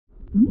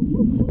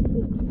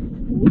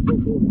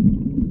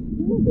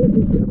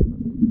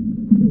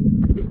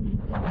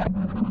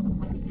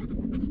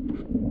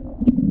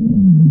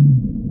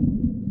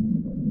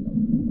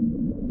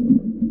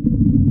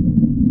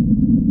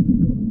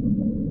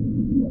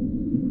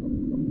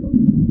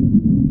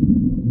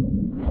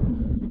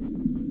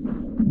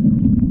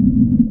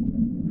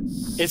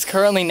It's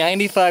currently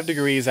 95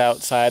 degrees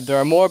outside. There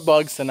are more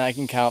bugs than I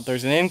can count.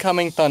 There's an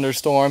incoming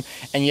thunderstorm,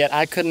 and yet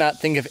I could not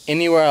think of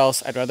anywhere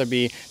else I'd rather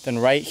be than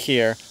right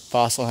here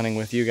fossil hunting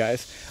with you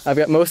guys. I've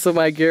got most of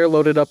my gear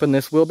loaded up in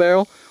this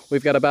wheelbarrow.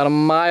 We've got about a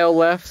mile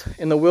left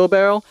in the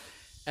wheelbarrow,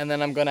 and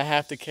then I'm gonna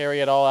have to carry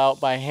it all out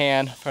by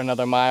hand for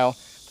another mile.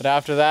 But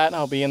after that,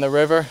 I'll be in the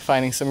river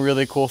finding some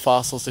really cool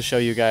fossils to show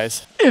you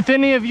guys. If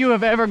any of you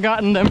have ever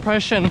gotten the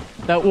impression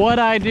that what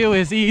I do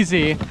is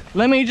easy,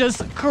 let me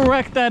just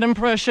correct that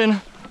impression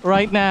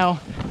right now.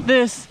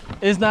 This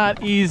is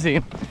not easy.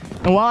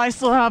 And while I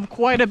still have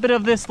quite a bit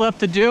of this left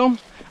to do,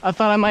 I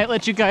thought I might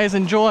let you guys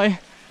enjoy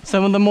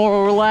some of the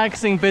more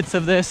relaxing bits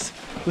of this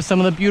with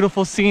some of the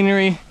beautiful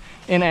scenery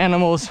and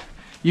animals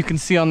you can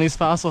see on these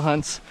fossil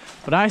hunts.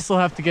 But I still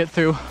have to get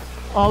through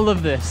all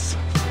of this.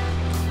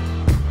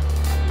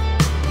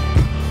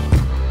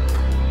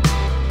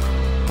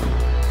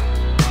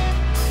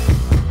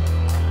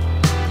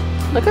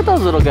 Look at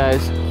those little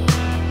guys.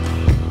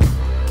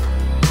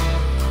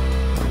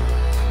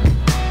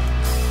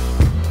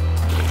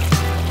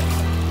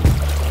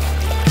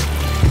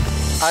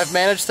 I've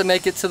managed to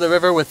make it to the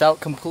river without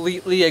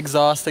completely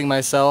exhausting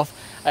myself.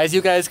 As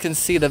you guys can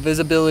see, the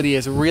visibility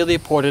is really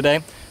poor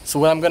today. So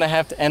what I'm gonna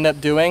have to end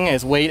up doing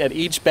is wait at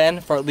each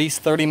bend for at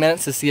least 30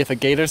 minutes to see if a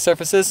gator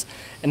surfaces.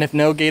 And if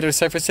no gator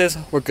surfaces,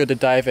 we're good to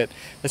dive it.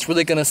 That's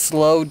really gonna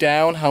slow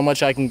down how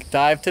much I can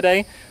dive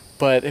today.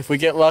 But if we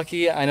get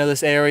lucky, I know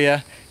this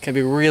area can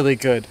be really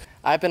good.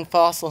 I've been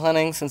fossil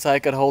hunting since I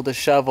could hold a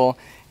shovel.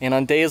 And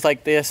on days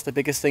like this, the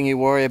biggest thing you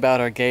worry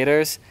about are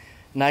gators.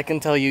 And I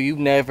can tell you, you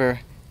never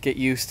get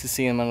used to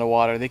seeing them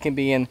underwater. They can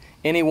be in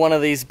any one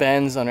of these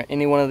bends, under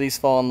any one of these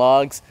fallen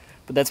logs,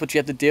 but that's what you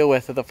have to deal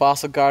with. They're the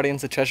fossil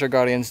guardians, the treasure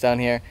guardians down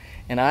here.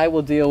 And I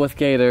will deal with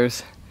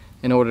gators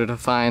in order to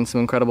find some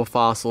incredible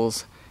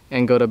fossils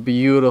and go to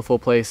beautiful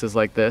places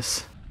like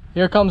this.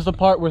 Here comes the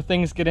part where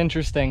things get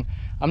interesting.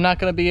 I'm not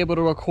gonna be able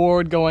to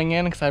record going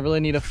in because I really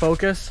need to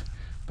focus,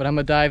 but I'm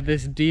gonna dive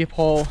this deep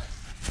hole,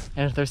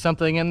 and if there's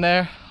something in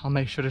there, I'll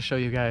make sure to show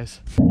you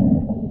guys.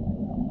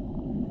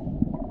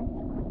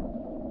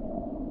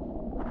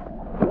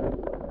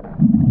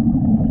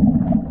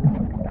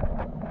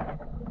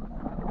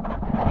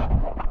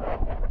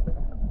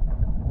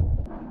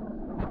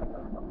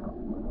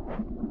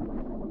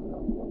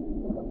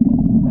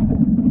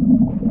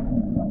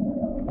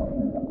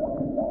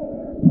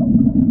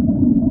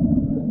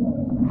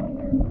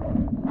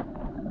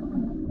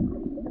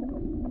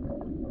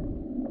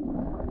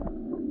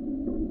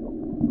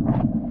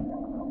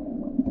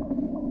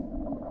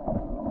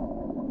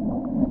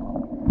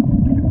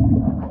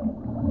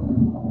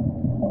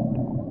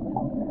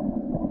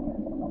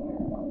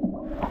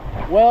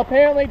 Well,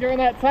 apparently during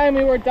that time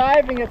we were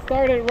diving, it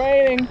started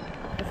raining.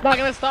 It's not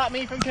gonna stop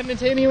me from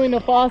continuing the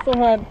fossil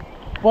hunt,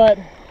 but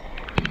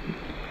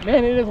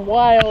man, it is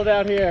wild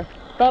out here.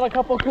 Found a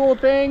couple cool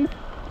things,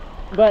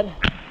 but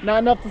not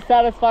enough to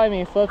satisfy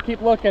me, so let's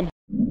keep looking.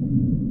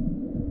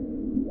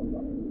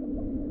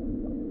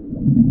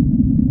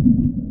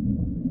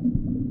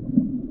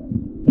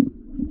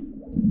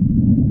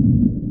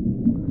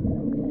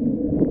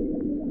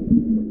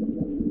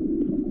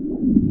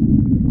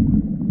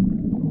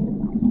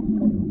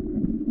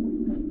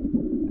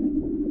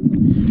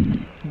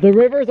 The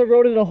river's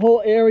eroded a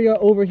whole area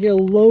over here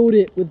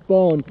loaded with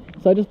bone.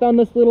 So I just found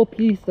this little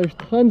piece. There's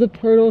tons of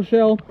turtle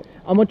shell.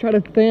 I'm gonna try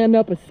to fan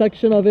up a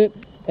section of it,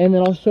 and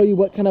then I'll show you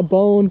what kind of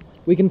bone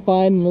we can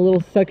find in a little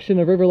section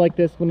of river like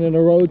this when it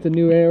erodes a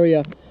new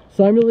area.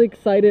 So I'm really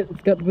excited.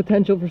 It's got the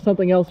potential for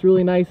something else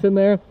really nice in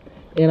there,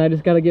 and I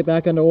just gotta get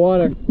back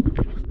underwater.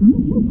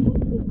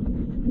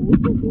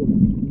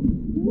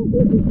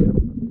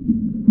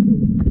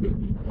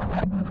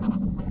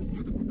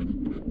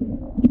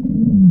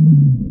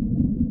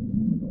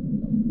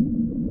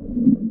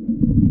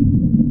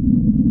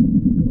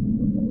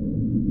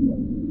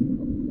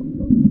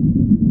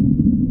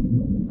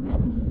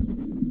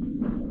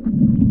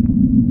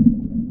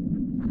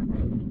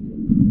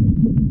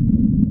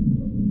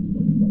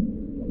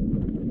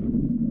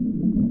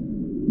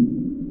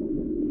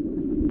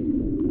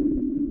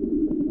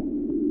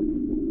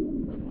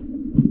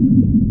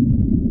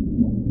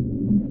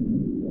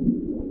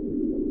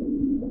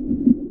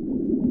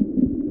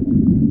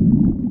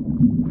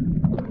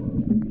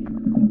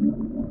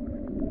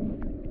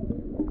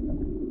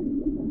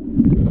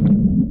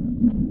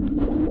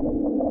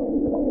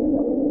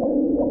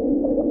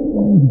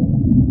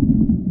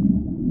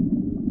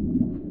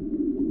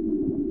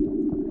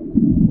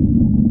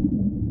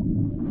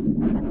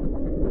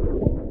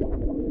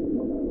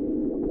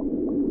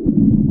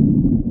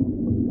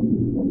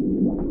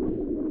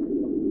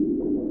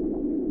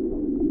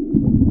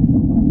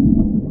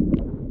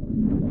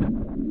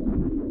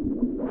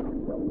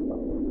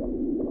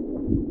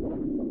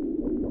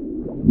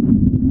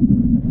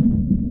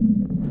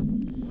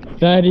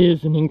 That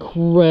is an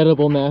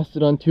incredible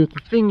Mastodon tooth.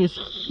 The thing is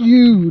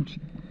huge.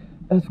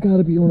 That's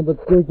gotta be one of the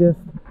biggest,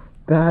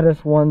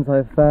 baddest ones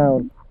I've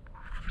found.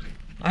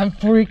 I'm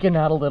freaking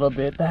out a little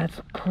bit. That's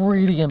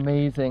pretty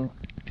amazing.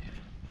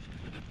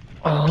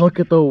 Oh, look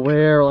at the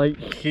wear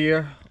like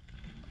here.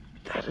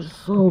 That is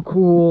so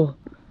cool.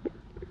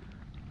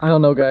 I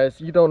don't know, guys.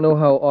 You don't know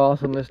how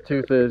awesome this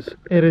tooth is.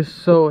 It is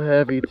so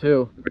heavy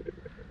too.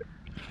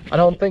 I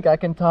don't think I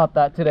can top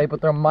that today,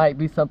 but there might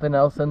be something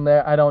else in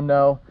there. I don't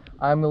know.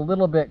 I'm a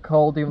little bit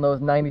cold, even though it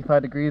was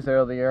 95 degrees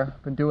earlier.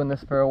 Been doing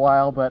this for a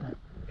while, but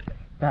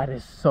that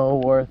is so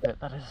worth it.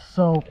 That is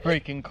so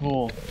freaking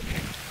cool.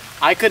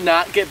 I could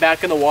not get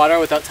back in the water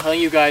without telling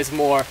you guys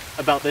more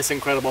about this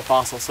incredible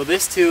fossil. So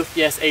this tooth,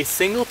 yes, a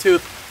single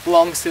tooth,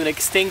 belongs to an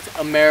extinct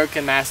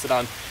American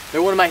mastodon.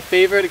 They're one of my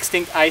favorite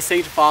extinct Ice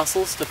Age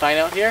fossils to find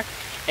out here,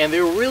 and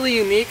they're really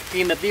unique,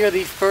 being that they are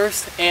the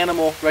first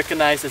animal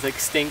recognized as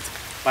extinct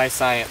by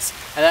science.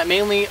 And that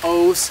mainly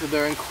owes to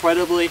their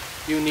incredibly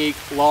unique,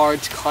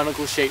 large,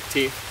 conical shaped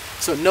teeth.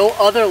 So no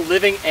other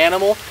living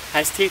animal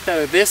has teeth that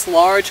are this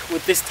large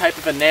with this type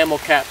of enamel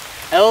cap.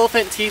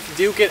 Elephant teeth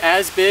do get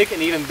as big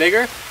and even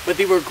bigger, but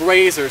they were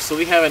grazers, so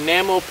they have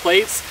enamel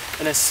plates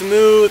and a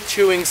smooth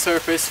chewing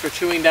surface for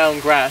chewing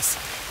down grass.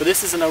 But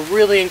this is a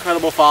really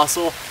incredible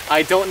fossil.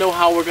 I don't know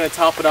how we're going to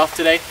top it off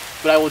today,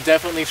 but I will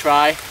definitely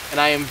try, and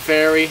I am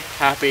very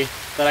happy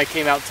that I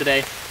came out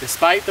today,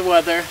 despite the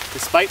weather,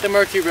 despite the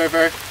murky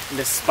river, and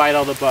despite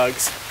all the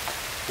bugs.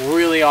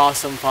 Really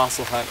awesome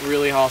fossil hunt,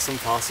 really awesome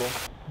fossil.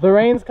 The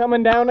rain's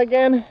coming down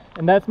again,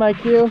 and that's my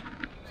cue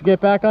to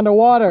get back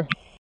underwater.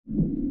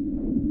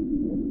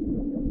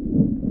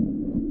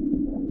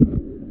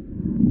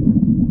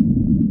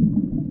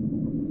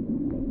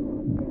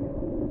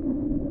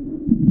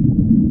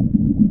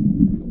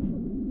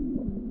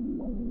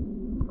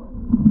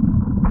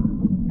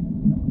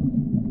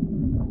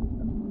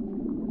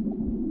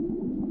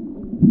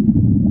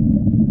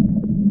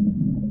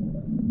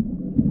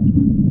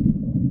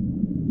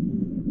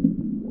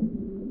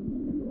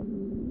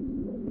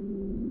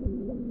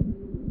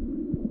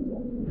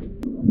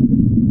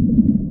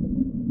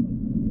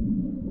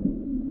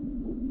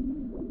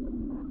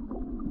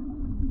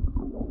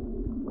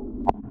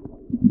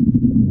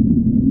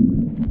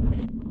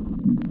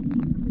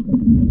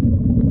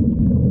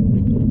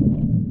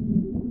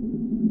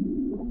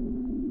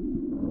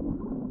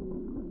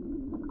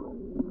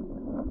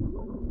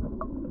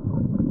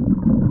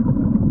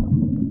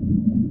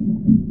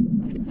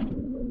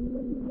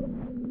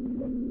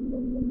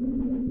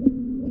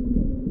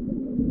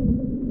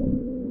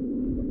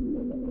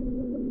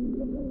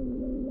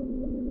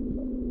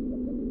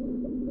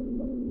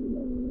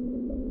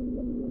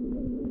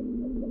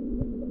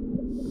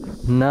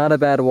 Not a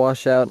bad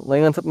washout.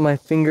 Laying on top of my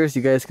fingers,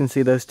 you guys can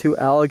see those two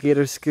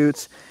alligator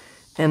scoots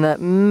and that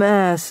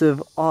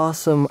massive,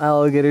 awesome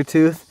alligator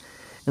tooth.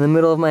 In the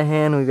middle of my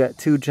hand, we've got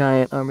two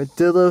giant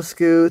armadillo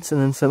scoots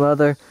and then some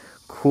other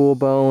cool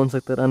bones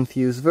like that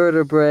unfused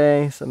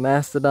vertebrae, some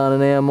mastodon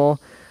enamel.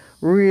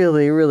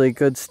 Really, really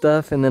good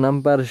stuff. And then I'm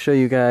about to show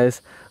you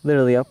guys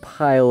literally a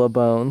pile of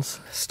bones.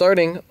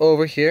 Starting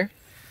over here,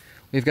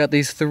 we've got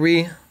these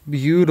three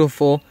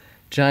beautiful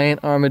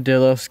giant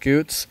armadillo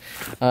scoots.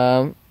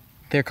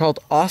 They're called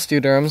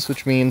osteoderms,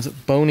 which means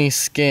bony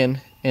skin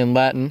in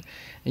Latin.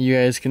 And you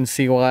guys can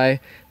see why.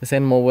 This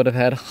animal would have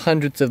had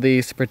hundreds of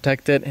these to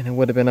protect it, and it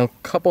would have been a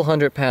couple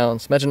 100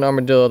 pounds. Imagine an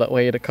armadillo that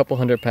weighed a couple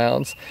 100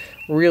 pounds.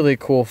 Really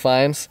cool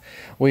finds.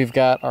 We've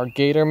got our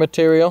gator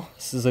material.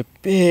 This is a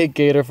big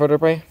gator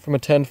vertebrae from a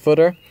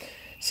 10-footer.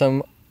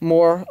 Some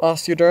more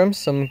osteoderms,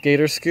 some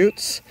gator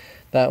scoots.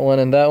 That one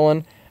and that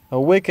one.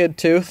 A wicked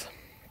tooth.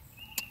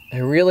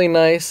 A really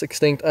nice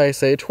extinct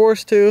Ice Age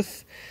horse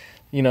tooth.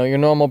 You know, your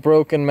normal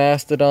broken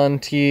mastodon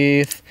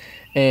teeth,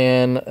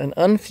 and an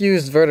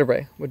unfused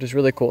vertebrae, which is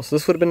really cool. So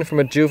this would have been from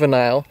a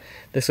juvenile.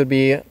 This would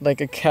be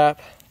like a cap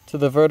to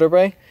the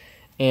vertebrae,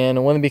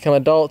 and when they become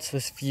adults,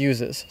 this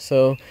fuses.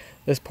 So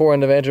this poor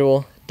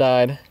individual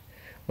died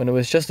when it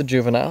was just a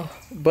juvenile.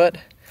 But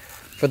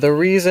for the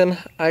reason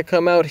I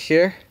come out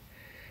here,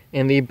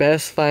 and the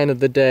best find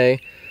of the day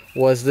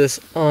was this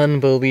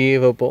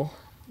unbelievable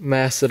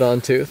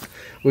Mastodon tooth.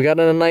 We got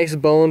in a nice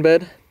bone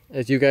bed.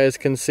 As you guys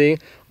can see,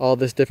 all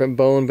this different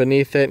bone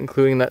beneath it,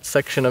 including that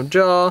section of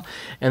jaw,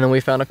 and then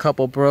we found a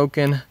couple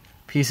broken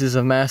pieces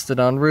of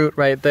mastodon root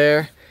right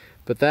there.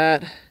 But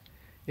that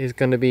is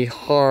going to be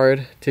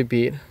hard to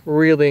beat.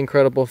 Really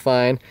incredible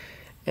find,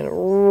 and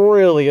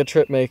really a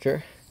trip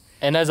maker.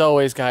 And as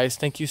always, guys,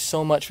 thank you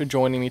so much for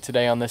joining me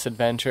today on this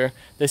adventure.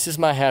 This is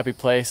my happy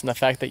place, and the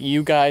fact that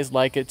you guys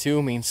like it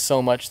too means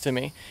so much to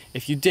me.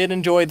 If you did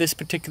enjoy this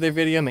particular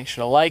video, make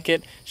sure to like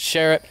it,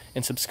 share it,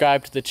 and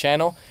subscribe to the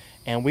channel.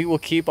 And we will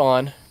keep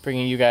on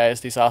bringing you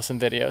guys these awesome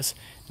videos.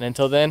 And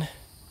until then,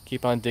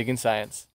 keep on digging science.